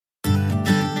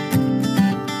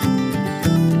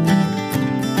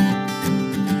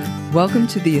Welcome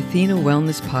to the Athena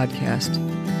Wellness Podcast,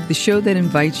 the show that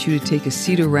invites you to take a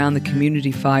seat around the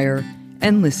community fire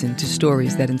and listen to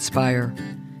stories that inspire.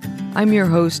 I'm your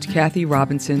host, Kathy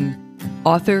Robinson,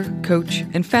 author, coach,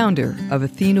 and founder of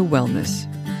Athena Wellness,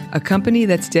 a company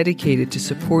that's dedicated to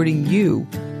supporting you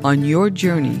on your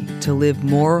journey to live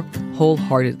more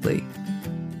wholeheartedly.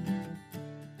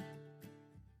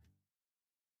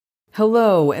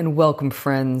 Hello and welcome,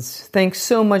 friends. Thanks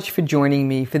so much for joining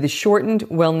me for the shortened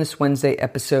Wellness Wednesday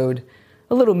episode,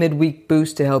 a little midweek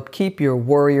boost to help keep your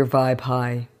warrior vibe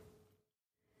high.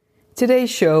 Today's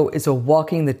show is a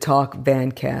Walking the Talk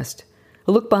Vancast,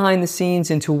 a look behind the scenes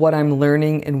into what I'm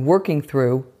learning and working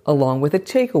through, along with a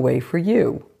takeaway for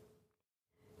you.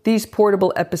 These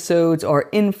portable episodes are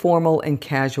informal and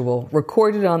casual,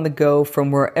 recorded on the go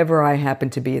from wherever I happen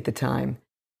to be at the time.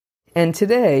 And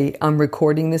today, I'm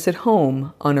recording this at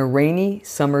home on a rainy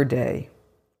summer day.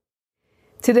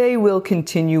 Today, we'll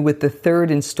continue with the third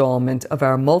installment of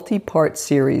our multi-part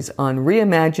series on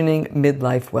Reimagining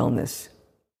Midlife Wellness.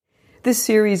 This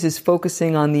series is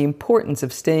focusing on the importance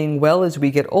of staying well as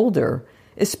we get older,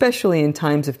 especially in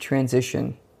times of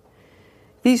transition.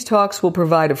 These talks will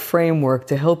provide a framework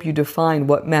to help you define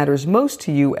what matters most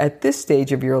to you at this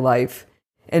stage of your life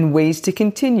and ways to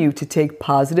continue to take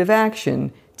positive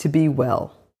action to be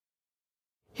well.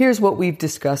 Here's what we've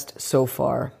discussed so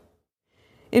far.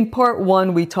 In part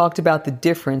one, we talked about the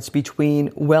difference between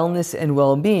wellness and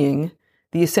well-being,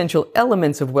 the essential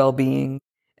elements of well-being,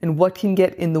 and what can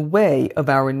get in the way of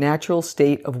our natural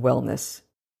state of wellness.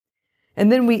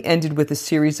 And then we ended with a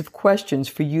series of questions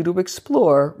for you to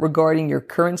explore regarding your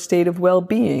current state of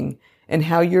well-being and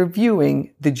how you're viewing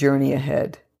the journey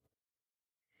ahead.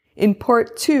 In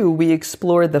part two, we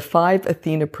explored the 5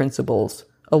 Athena principles,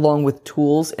 along with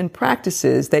tools and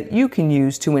practices that you can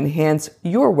use to enhance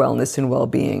your wellness and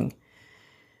well-being.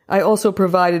 I also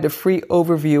provided a free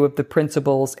overview of the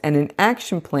principles and an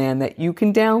action plan that you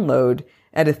can download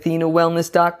at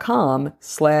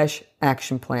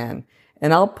athenawellness.com/action plan,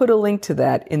 and I'll put a link to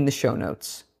that in the show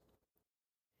notes.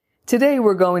 Today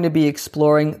we're going to be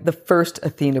exploring the first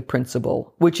Athena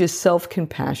principle, which is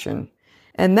self-compassion.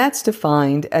 And that's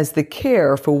defined as the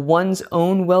care for one's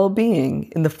own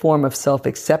well-being in the form of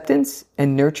self-acceptance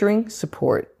and nurturing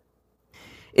support.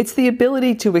 It's the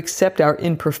ability to accept our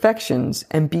imperfections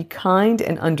and be kind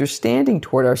and understanding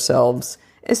toward ourselves,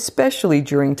 especially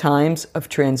during times of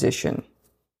transition.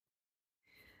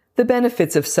 The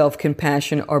benefits of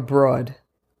self-compassion are broad.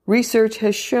 Research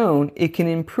has shown it can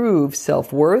improve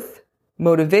self-worth,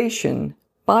 motivation,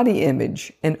 body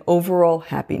image, and overall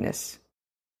happiness.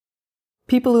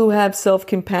 People who have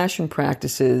self-compassion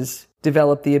practices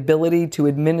develop the ability to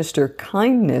administer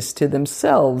kindness to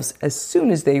themselves as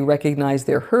soon as they recognize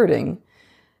they're hurting,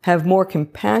 have more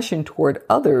compassion toward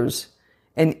others,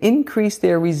 and increase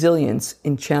their resilience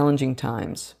in challenging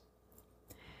times.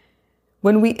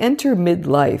 When we enter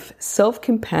midlife,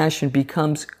 self-compassion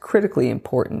becomes critically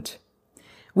important.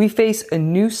 We face a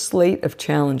new slate of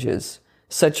challenges,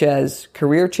 such as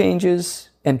career changes,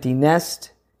 empty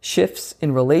nest, shifts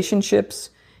in relationships,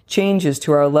 changes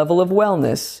to our level of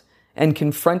wellness, and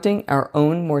confronting our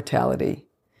own mortality.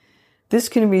 This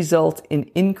can result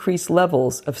in increased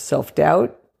levels of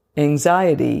self-doubt,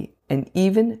 anxiety, and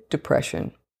even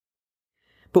depression.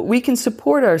 But we can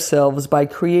support ourselves by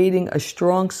creating a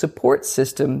strong support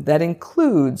system that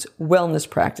includes wellness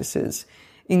practices,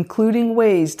 including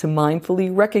ways to mindfully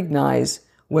recognize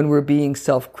when we're being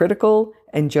self-critical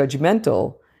and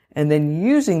judgmental, and then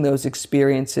using those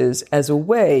experiences as a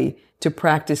way to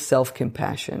practice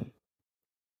self-compassion.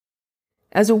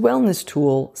 As a wellness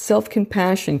tool,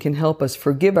 self-compassion can help us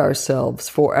forgive ourselves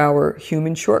for our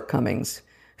human shortcomings,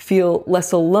 feel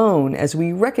less alone as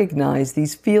we recognize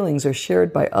these feelings are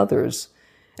shared by others,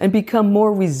 and become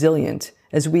more resilient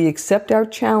as we accept our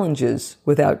challenges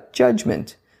without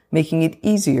judgment, making it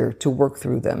easier to work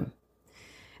through them.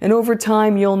 And over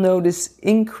time, you'll notice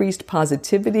increased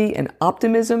positivity and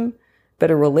optimism,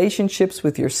 better relationships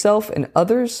with yourself and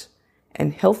others,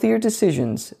 and healthier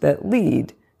decisions that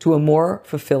lead to a more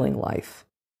fulfilling life.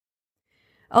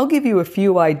 I'll give you a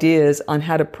few ideas on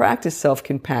how to practice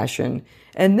self-compassion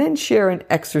and then share an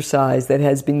exercise that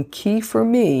has been key for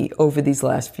me over these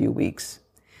last few weeks.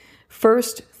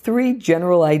 First, 3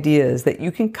 general ideas that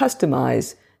you can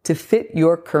customize to fit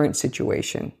your current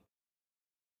situation.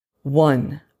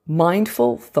 1.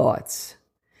 Mindful thoughts.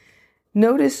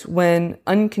 Notice when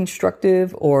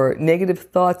unconstructive or negative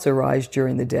thoughts arise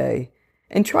during the day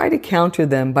and try to counter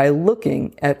them by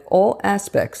looking at all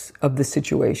aspects of the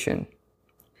situation.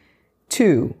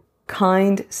 2.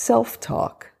 Kind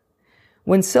self-talk.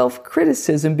 When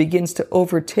self-criticism begins to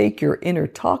overtake your inner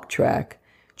talk track,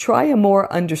 try a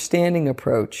more understanding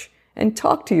approach and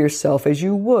talk to yourself as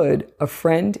you would a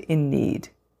friend in need.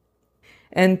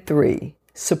 And 3,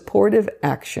 supportive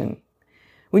action.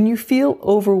 When you feel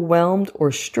overwhelmed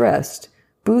or stressed,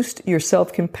 boost your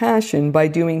self-compassion by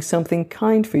doing something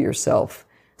kind for yourself,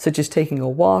 such as taking a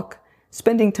walk,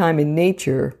 spending time in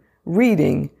nature,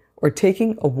 reading, or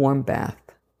taking a warm bath.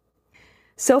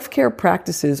 Self-care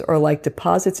practices are like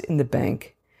deposits in the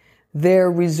bank.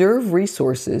 They're reserve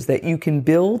resources that you can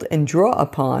build and draw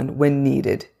upon when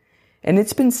needed. And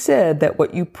it's been said that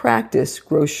what you practice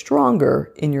grows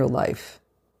stronger in your life.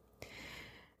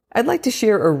 I'd like to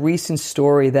share a recent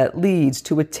story that leads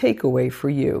to a takeaway for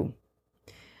you.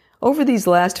 Over these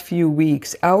last few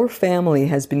weeks, our family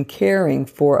has been caring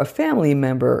for a family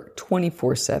member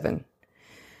 24/7.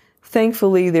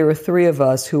 Thankfully, there are 3 of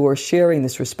us who are sharing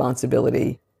this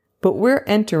responsibility, but we're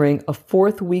entering a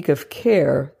 4th week of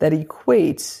care that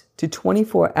equates to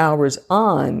 24 hours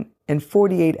on and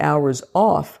 48 hours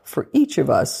off for each of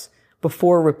us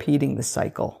before repeating the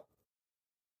cycle.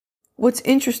 What's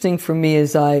interesting for me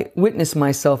as I witness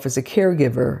myself as a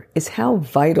caregiver is how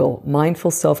vital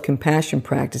mindful self-compassion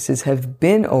practices have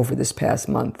been over this past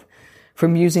month,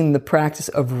 from using the practice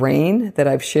of RAIN that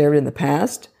I've shared in the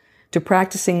past to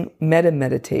practicing metta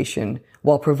meditation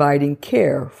while providing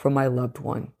care for my loved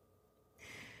one.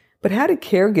 But how do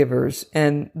caregivers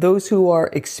and those who are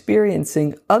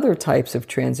experiencing other types of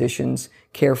transitions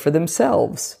care for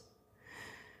themselves?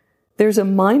 There's a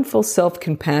mindful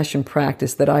self-compassion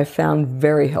practice that I found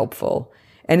very helpful,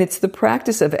 and it's the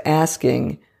practice of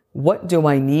asking, what do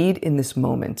I need in this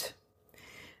moment?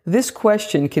 This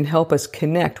question can help us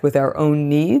connect with our own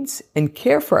needs and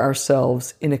care for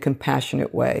ourselves in a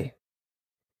compassionate way.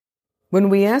 When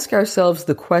we ask ourselves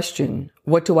the question,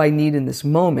 what do I need in this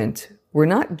moment? We're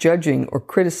not judging or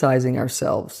criticizing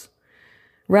ourselves.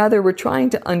 Rather, we're trying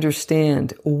to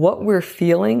understand what we're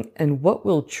feeling and what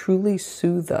will truly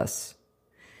soothe us.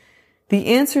 The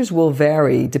answers will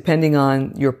vary depending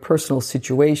on your personal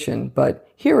situation, but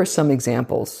here are some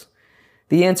examples.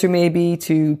 The answer may be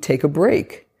to take a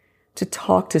break, to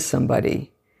talk to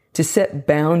somebody, to set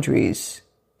boundaries,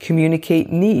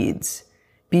 communicate needs,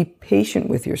 be patient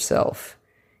with yourself,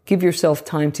 give yourself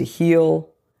time to heal,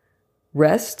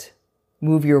 rest,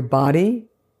 move your body,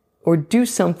 or do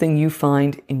something you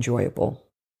find enjoyable.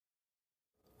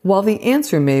 While the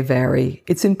answer may vary,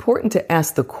 it's important to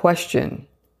ask the question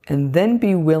and then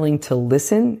be willing to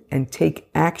listen and take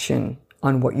action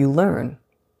on what you learn.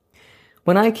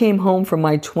 When I came home from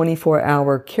my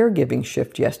 24-hour caregiving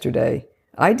shift yesterday,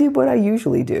 I did what I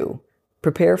usually do,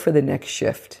 prepare for the next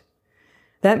shift.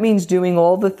 That means doing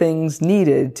all the things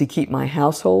needed to keep my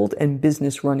household and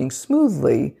business running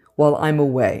smoothly while I'm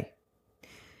away.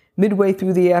 Midway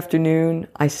through the afternoon,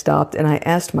 I stopped and I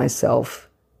asked myself,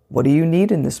 what do you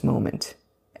need in this moment?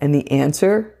 And the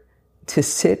answer, to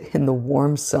sit in the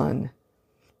warm sun.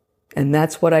 And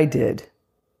that's what I did.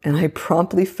 And I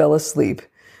promptly fell asleep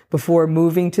before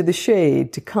moving to the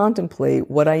shade to contemplate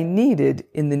what I needed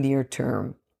in the near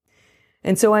term.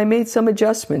 And so I made some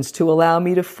adjustments to allow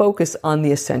me to focus on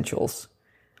the essentials.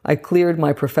 I cleared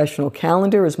my professional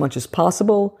calendar as much as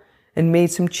possible and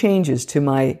made some changes to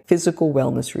my physical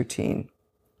wellness routine.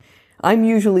 I'm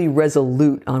usually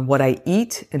resolute on what I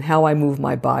eat and how I move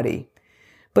my body,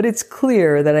 but it's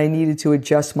clear that I needed to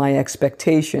adjust my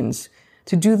expectations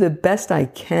to do the best I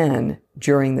can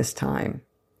during this time.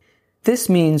 This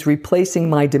means replacing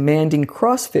my demanding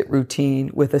CrossFit routine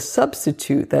with a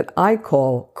substitute that I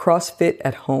call CrossFit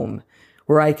at home,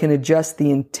 where I can adjust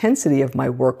the intensity of my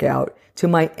workout to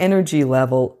my energy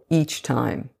level each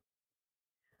time.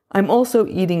 I'm also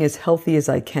eating as healthy as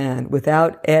I can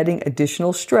without adding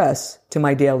additional stress to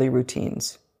my daily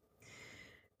routines.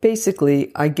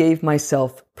 Basically, I gave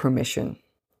myself permission.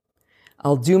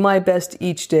 I'll do my best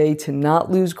each day to not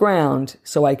lose ground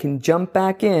so I can jump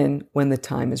back in when the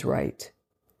time is right.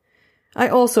 I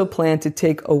also plan to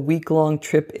take a week-long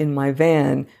trip in my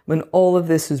van when all of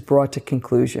this is brought to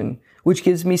conclusion, which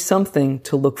gives me something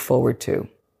to look forward to.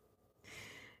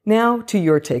 Now to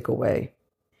your takeaway.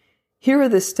 Here are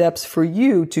the steps for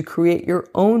you to create your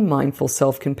own mindful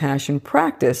self-compassion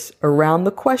practice around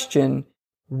the question,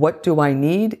 what do I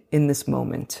need in this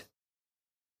moment?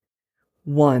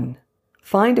 1.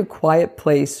 Find a quiet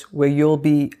place where you'll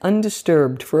be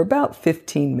undisturbed for about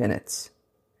 15 minutes.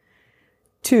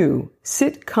 2.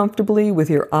 Sit comfortably with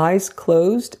your eyes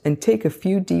closed and take a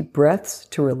few deep breaths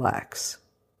to relax.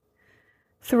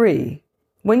 3.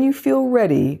 When you feel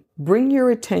ready, bring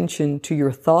your attention to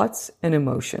your thoughts and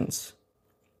emotions.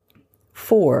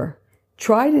 4.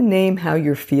 Try to name how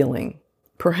you're feeling.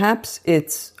 Perhaps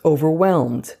it's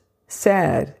overwhelmed,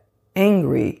 sad,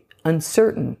 angry,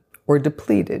 uncertain, or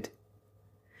depleted.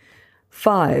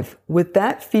 5. With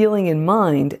that feeling in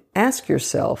mind, ask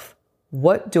yourself,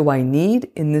 what do I need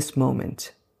in this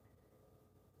moment?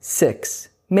 6.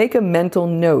 Make a mental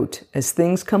note as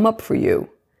things come up for you.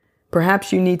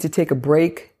 Perhaps you need to take a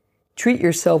break, treat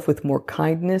yourself with more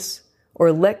kindness,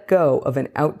 or let go of an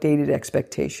outdated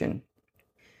expectation.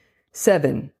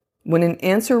 7. When an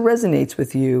answer resonates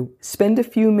with you, spend a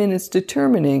few minutes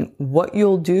determining what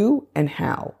you'll do and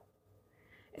how.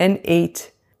 And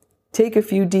 8. Take a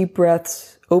few deep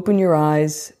breaths, open your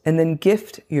eyes, and then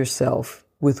gift yourself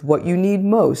with what you need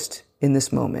most in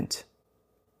this moment.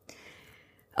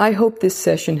 I hope this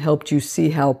session helped you see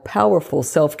how powerful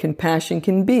self-compassion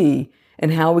can be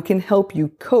and how it can help you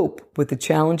cope with the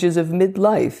challenges of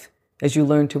midlife as you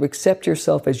learn to accept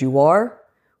yourself as you are,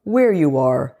 where you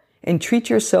are, and treat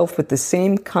yourself with the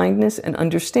same kindness and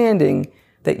understanding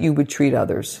that you would treat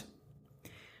others.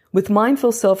 With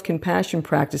mindful self-compassion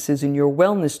practices in your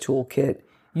wellness toolkit,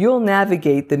 you'll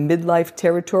navigate the midlife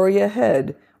territory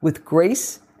ahead with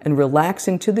grace and relax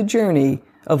into the journey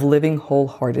of living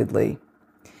wholeheartedly.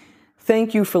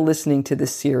 Thank you for listening to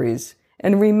this series.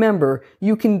 And remember,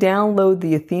 you can download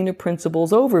the Athena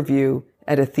Principles overview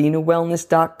at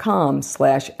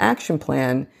athenawellness.com/action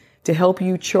plan to help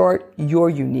you chart your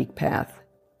unique path.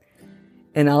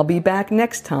 And I'll be back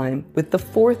next time with the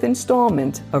 4th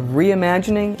installment of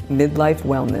Reimagining Midlife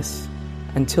Wellness.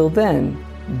 Until then,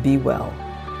 be well.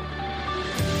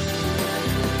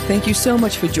 Thank you so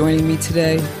much for joining me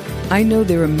today. I know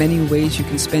there are many ways you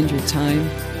can spend your time.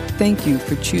 Thank you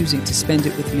for choosing to spend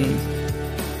it with me.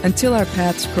 Until our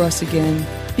paths cross again,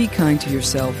 be kind to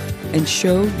yourself and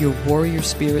show your warrior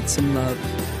spirit some love.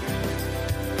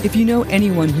 If you know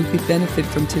anyone who could benefit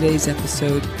from today's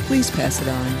episode, please pass it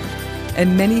on.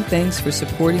 And many thanks for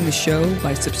supporting the show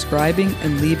by subscribing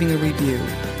and leaving a review.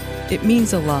 It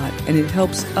means a lot and it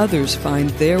helps others find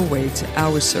their way to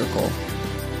our circle.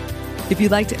 If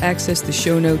you'd like to access the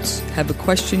show notes, have a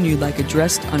question you'd like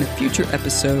addressed on a future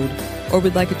episode, or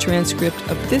would like a transcript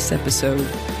of this episode,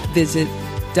 visit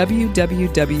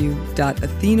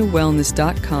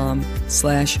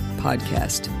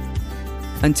www.athenawellness.com/podcast.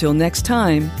 Until next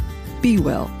time, be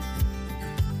well.